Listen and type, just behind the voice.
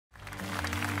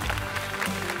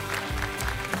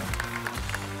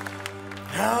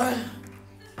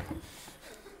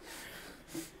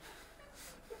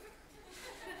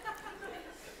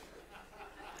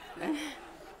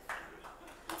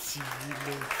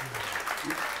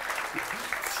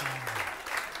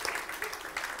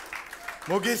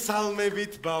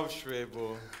მოგესალმებით ბავშვებო.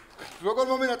 როგორ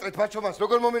მომენატრეთ ბაჩომას,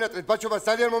 როგორ მომენატრეთ ბაჩომას,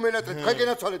 ძალიან მომენატრეთ. თქვენ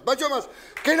გენაცვალეთ ბაჩომას,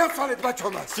 გენაცვალეთ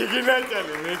ბაჩომას.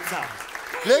 შეგინაიწერე მეცა.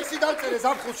 ლექსი დაწერე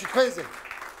ზაფხულში თქვენზე.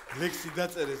 ლექსი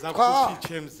დაწერე ზაფხულში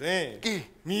ჩემზე? კი.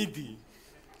 მიდი.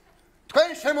 თქვენ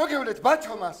შემოგევლეთ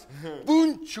ბაჩომას.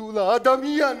 ბუნჩულა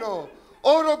ადამიანო,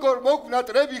 ო როგორ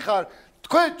მოგვნატრები ხარ,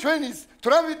 თქვენ ჩვენის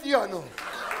 18-იანო.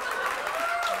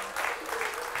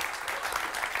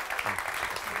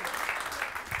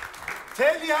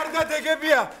 მთელი არ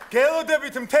დადეგებია,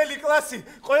 გელოდებით მთელი კლასი,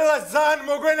 ყველა ზან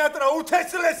მოგვენატრა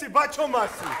უთესლესი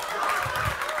ბაჩომასი.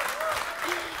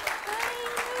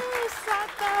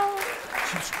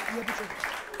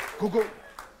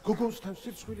 გოგოსთან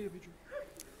სიცხვილია ბიჭო.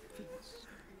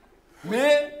 მე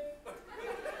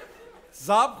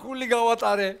ზაფხული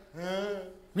გავატარე.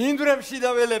 მინდვრებში და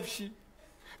ველებში.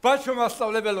 ბაჩო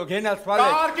მასწავლებელო გენაცვალე.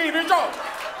 კარგი ბიჭო.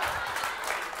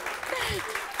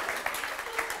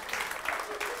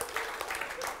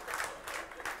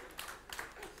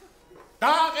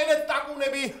 დააყენეთ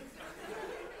ტაკუნები.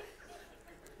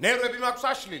 ნერვები მაქვს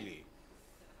აშლილი.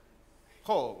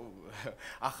 ხო,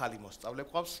 ახალი მოსწავლე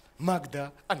ყავს მაგდა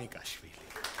ანიკაშვილი.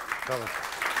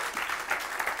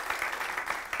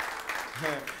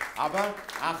 აბა,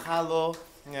 ახალო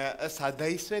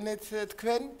სადაისვენეთ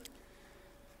თქვენ?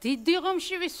 დიდი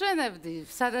ღომში ვისვენებდი,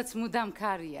 სადაც მუდამ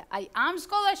ქარია. აი, ამ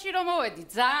სკოლაში რომ მოვედი,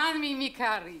 ძალიან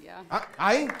მიმიქარია.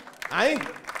 აი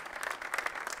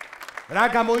რა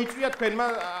გამოიწვია თქვენმა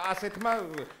ასეთმა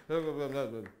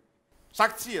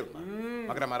საქციელმა,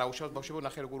 მაგრამ არა უშავს ბავშვებო,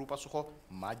 ნახე როგორ უპასუხო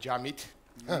მაჯამით.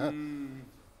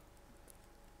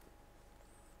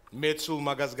 მე სულ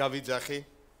მაგას გავიძახი.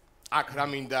 აქ რა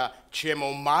მინდა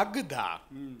ჩემო მაგდა?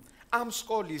 ამ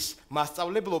სკოლის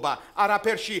მასწავლებლობა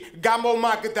არაფერში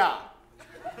გამომაგდა.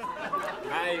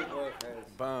 აი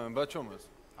ბაჩომას.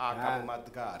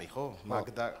 გამომადგარი ხო?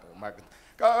 მაგდა.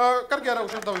 კარგი არა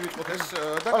უშავს დავივიწყოთ ეს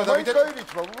და გადავიდეთ.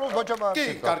 კი,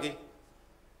 კარგი.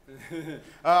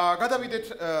 გადავიდეთ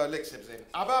ლექსებზე.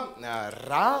 აბა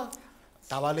რა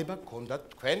დავალება გქონდათ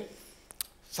თქვენ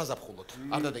საზაფხულოთ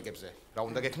არდადეგებზე? რა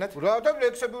უნდა გექნათ? რა და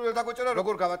ლექსები უნდა დაგვეწერა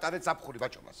როგორ გავატარეთ ზაფხული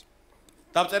ბაჩომას.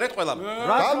 დავწერეთ ყველამ.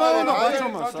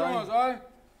 ბაჩომას, აი.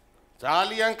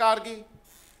 ძალიან კარგი.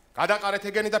 გადაყარეთ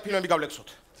ეგენი და ფილმები გავლექსოთ.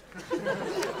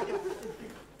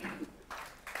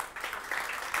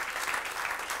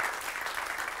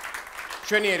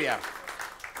 შვენიერია.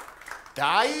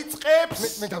 დაიწყებს.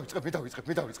 მე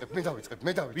დავიწყებ.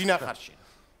 ვინ ახარ შენ?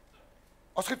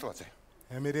 ასხირტლაძე.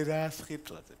 მე რა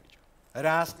ასხირტლაძე ბიჭო.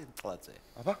 რა ასხირტლაძე?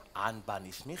 აბა,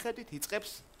 ანბანის მიხედით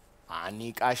იწყებს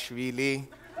ანიკაშვილი.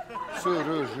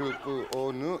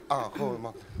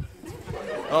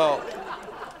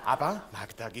 აბა,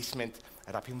 მაგდა გისმენთ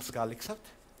რა ფილმს გალექსავთ?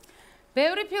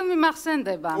 ბევრი ფილმი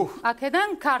მახსენდება.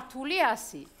 აქედან ქართული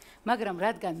 100. მაგრამ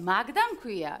რადგან მაგდა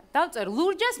მქვია, დავწერ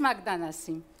ლურჯას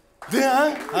მაგდანასი.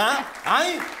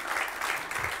 აი?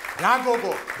 რა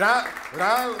გოგო,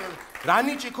 რა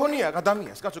ნიჭი ქონია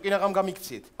ადამიანს, კაცო, კინაღამ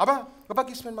გამიქციეთ. აბა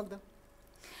გისმენ მაგდა.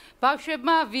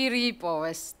 ბავშვებმა ვირი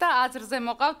იპოვეს და აზრზე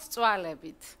მოყავთ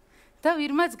წვალებით. და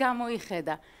ვირმაც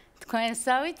გამოიხედა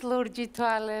თქვენსავით ლურჯი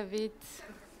თვალებით.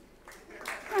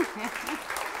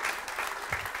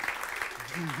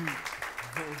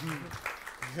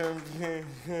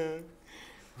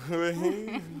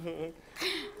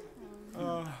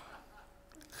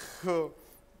 ხო,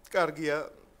 კარგია.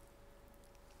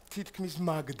 თითქმის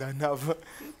მაგდანავ.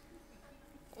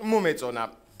 მომეწონა,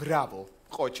 ბრავო,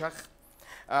 ყოჩახ.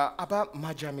 აბა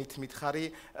მაჯამით მითხარი,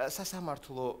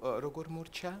 სასამართლო როგორ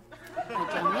მორჩა?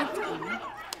 მაჯამით?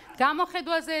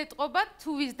 გამოხედვაზე ეტყობა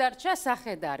თუ ვის დარჩა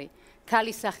სახედარი.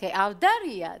 ქალის სახე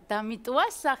ავდარია და მიტოვა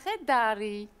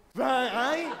სახედარი.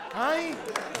 აი.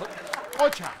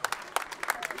 ყოჩა.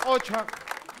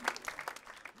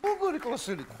 როგორი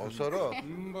კლასელი ყავს არა?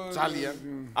 ძალიან.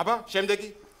 აბა, შემდეგი,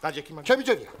 დაჯექი მაგ. ჩემი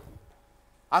ჯერია.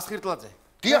 ასხირტლაძე.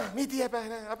 დიახ. მიდი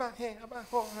აბა,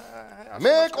 ხო.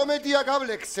 მე კომედია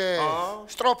გავლექსე.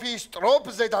 სტროფი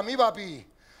სტროფზე და მივაბი.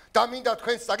 და მინდა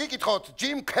თქვენს საგიკითხოთ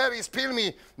ჯიმ კერის ფილმი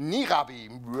ნიღაბი.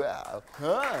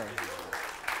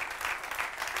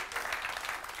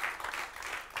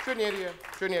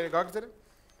 შვენიერი გაგზერე?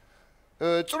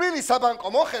 წვრილი საბანკო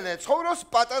მოხელე ცხოვრობს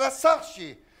პატარა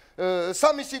სახლში.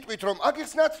 სამი სიტყვით რომ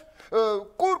აგიხსნათ,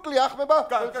 კურკლი ახმება.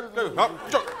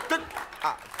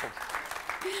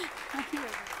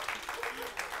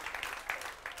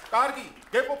 კარგი,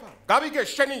 გეყოფა. გავიგე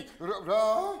შენი რა?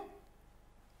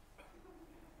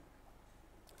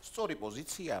 სწორი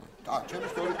პოზიცია. ჩემი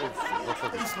სწორი პოზიცია.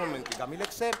 ის მომენტი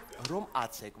გამილექსე, რომ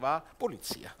აცეკვა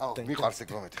პოლიცია. მიყვარს ეგ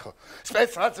მომენტი, ხო.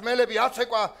 სპეცრაზმელები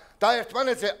აცეკვა და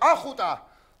ერთმანეთზე ახუტა.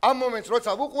 ამ მომენტს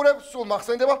როცა ვუყურებ, სულ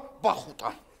მახსენდება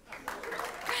ბახუტა.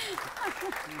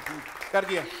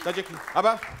 კარგია, დაჯექი.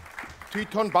 აბა,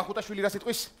 თვითონ ბახუტაშვილი რა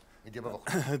სიტყვის? მიდი აბა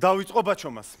ბახუტა. დავიწყო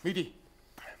ბაჩომას. მიდი.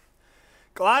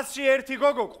 კლასში ერთი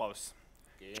გოგო ყავს.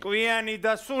 ჭკვიანი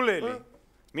და სულელი.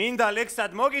 მინდა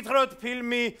ლექსად მოგითხროთ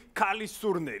ფილმი ქალის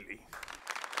სურნელი.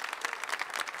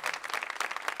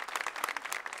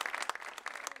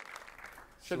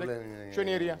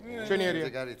 შვენიერია.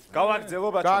 გავაგრძელო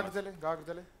ბაჩომას.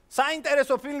 გააგრძელე.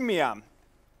 საინტერესო ფილმია.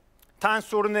 თან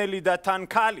სურნელი და თან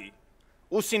ქალი.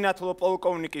 უსინათლო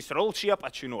პოლკოვნიკის როლშია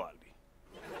პაჩინოალი.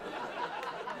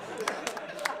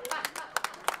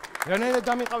 რანაირად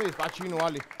დამიყავი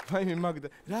პაჩინოალი. ვაიმე მაგდა,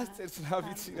 რას წერს რა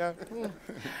ვიცი რა.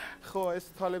 ხო, ეს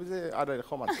თვალებზე არ არის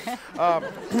ხო მარტო.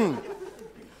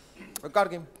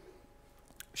 კარგი.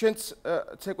 შენც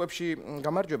ცეკვებში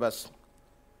გამარჯვებას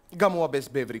გამოაბეს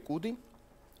ბევრი კუდი,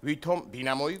 ვითომ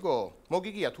ბინა მოიგო,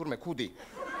 მოგიგია თურმე კუდი.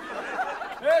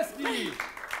 ეს კი.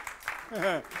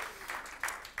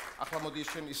 ახლა მოდი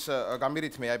შენ ის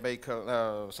გამირითმე, აი ბაიქ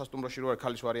სასტუმროში რო არის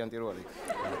ქალის ვარიანტი რო არის.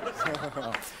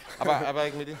 აბა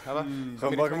ეგ მიდი, აბა. ხო,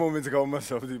 მაგ მომენტს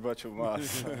გავმასავდი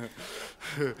ბაჩომას.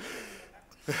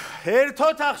 ერთ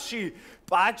ოთახში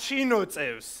პაჩინო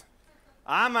წევს.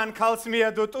 ამან ქალს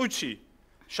მიადო ტუჩი.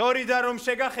 შორიდა რომ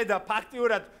შეგახედა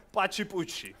ფაქტიურად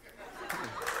პაჩიპუჩი.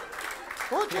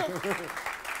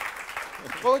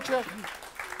 ოჩა.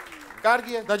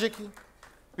 კარგია, დაჯექი.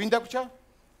 ვინ დაგვრჩა?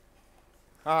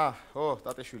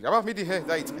 ტატეშვილი. აბა მიდი,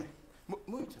 დაიწყე.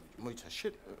 მოიცა,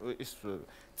 შენ ის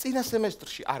წინა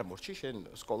სემესტრში არ მორჩი შენ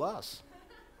სკოლას?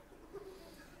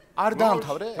 არ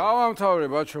დაამთავრე? დავამთავრე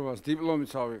ბაჩომას,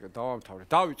 დიპლომიც ავიღე, დავამთავრე.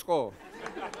 დავიწყო?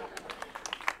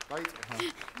 დაიწყე.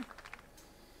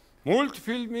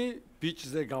 მულტფილმი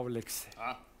ბიჭზე გავლექსე.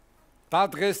 და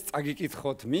დღეს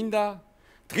წაგიკითხოთ მინდა,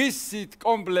 დღისით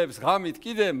კომბლებს ღამით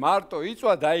კიდე მარტო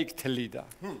იწვა და იქ თლიდა.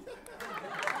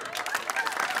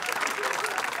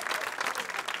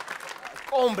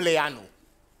 კომბლე ანუ.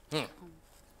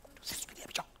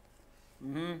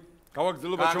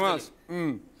 გავაგრძელო ბაჩომას?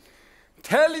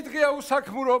 მთელი დღეა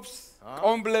უსაქმურობს,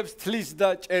 კომბლებს თლის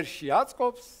და ჭერში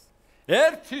აწყობს.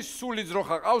 ერთი სული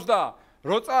ძროხა ყავს და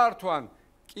რო წაართვან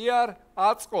კი არ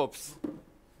აწყობს.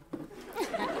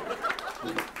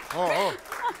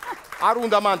 არ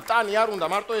უნდა მან ტანი არ უნდა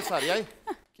მარტო ეს არის, აი.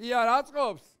 კი არ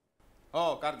აწყობს?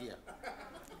 კარგია.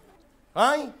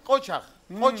 აი, ყოჩახ,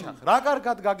 რა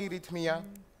კარგად გაგირითმია.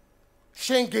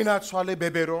 შენ გენაცვალე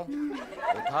ბებერო.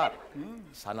 ოთარ,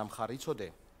 სანამ ხარ იცოდე,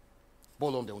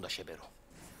 ბოლომდე უნდა შებერო.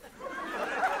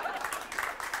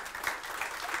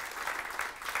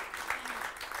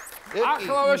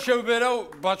 ახლავე შევბერავ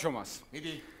ბაჩომას.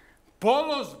 მიდი.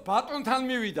 ბოლოს ბატონთან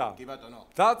მივიდა. კი ბატონო.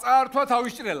 და წაართვა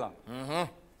თავისჭრელა.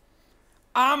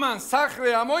 ამან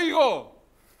სახრე ამოიღო.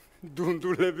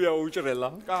 დუნდულები აუჭრელა.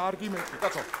 კარგი მეტი,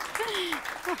 კაცო.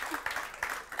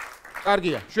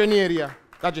 კარგია, შვენიერია.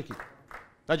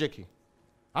 დაჯექი.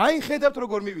 აი ხედავთ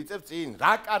როგორ მივიწევ წინ.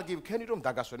 რა კარგი ვქენი რომ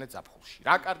დაგასვენეთ ზაფხულში.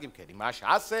 რა კარგი ვქენი, მაშა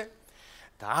ასე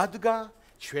დადგა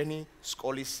ჩვენი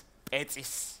სკოლის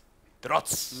პეწის დროც.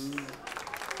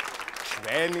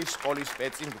 ჩვენი სკოლის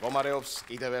პეწი მდგომარეობს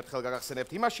კიდევ ერთხელ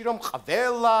გაგახსენებთ იმაში რომ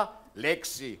ყველა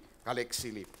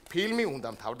გალექსილი ფილმი უნდა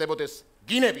მთავრდებოდეს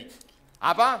გინებით.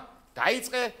 აბა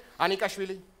დაიწყე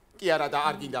ანიკაშვილი. კი არა და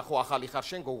არ გინდა ხო ახალი ხარ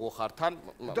შენ გოგო ხარ თან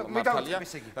მართალია.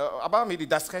 აბა მიდი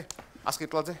დასხე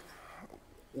ასკირტლაძე.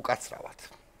 უკაცრავად.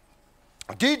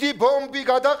 დიდი ბომბი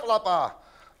გადაყლაპა.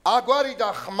 აგვარი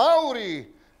და ხმაური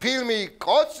ფილმი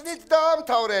კოცნით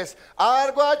დაამთავრეს. არ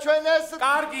გვაჩვენეს.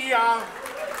 კარგია.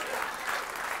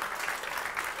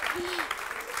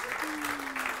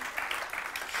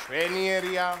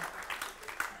 შვენიერია.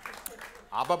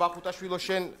 აბა ბახუტაშვილო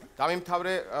შენ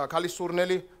დამიმთავრე ქალის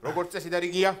სურნელი, როგორც წესი და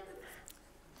რიგია?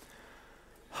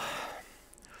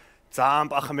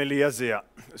 ძალიან პახმელიაზეა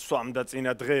სვამდა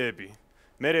წინა დღეები.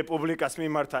 მე რესპუბლიკას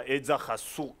მიმართა ეძახა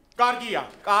სულ.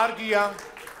 კარგია.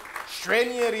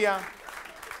 შვენიერია.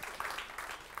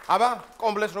 აბა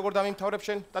კომბლეს როგორ დამიმთავრებ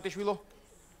შენ, ტატიშვილო?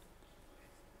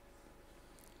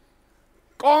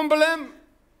 კომბლემ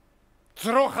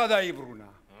ძროხა დაიბრუნა.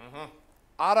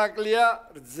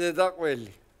 არაკლია რძე და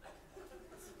ყველი.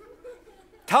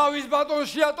 თავის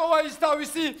ბატონში ატოვა ის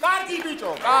თავისი. კარგი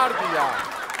ბიჭო, კარგია.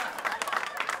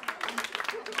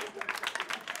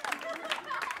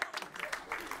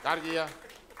 კარგია.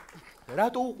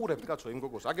 რატო უყურებთ კაცო იმ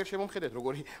გოგოს? აგერ შემომხედეთ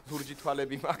როგორი ლურჯი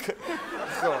თვალები მაქვს.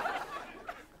 ხო.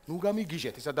 ნუ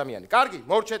გამიგიჟეთ ეს ადამიანი. კარგი,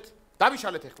 მორჩეთ.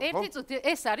 დავიშალეთ ახლა. ერთი წუთი,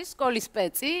 ეს არის სკოლის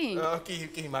პეცი?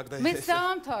 კი, მაგდა მე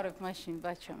დავამთავრებ მაშინ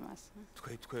ბაჩამას.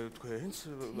 თქვენს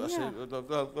ასე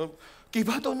კი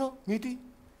ბატონო, მიდი.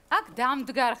 აქ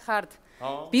დამდგარ ხართ.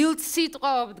 ბილდს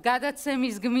სიტყვავთ,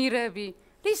 გადაცემის გმირები.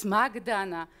 რის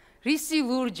მაგდანა, რისი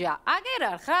ლურჯა. აგერ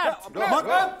არ ხართ?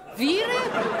 ვირე?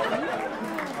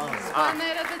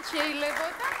 სპანერადაც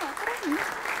შეიძლებოდა, მაგრამ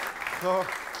ხო.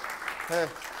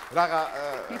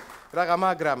 რაღა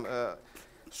მაგრამ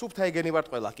სუფთა ეგენი ვართ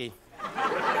ყველა კი.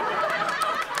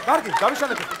 კარგი,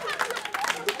 დავიშალეთ.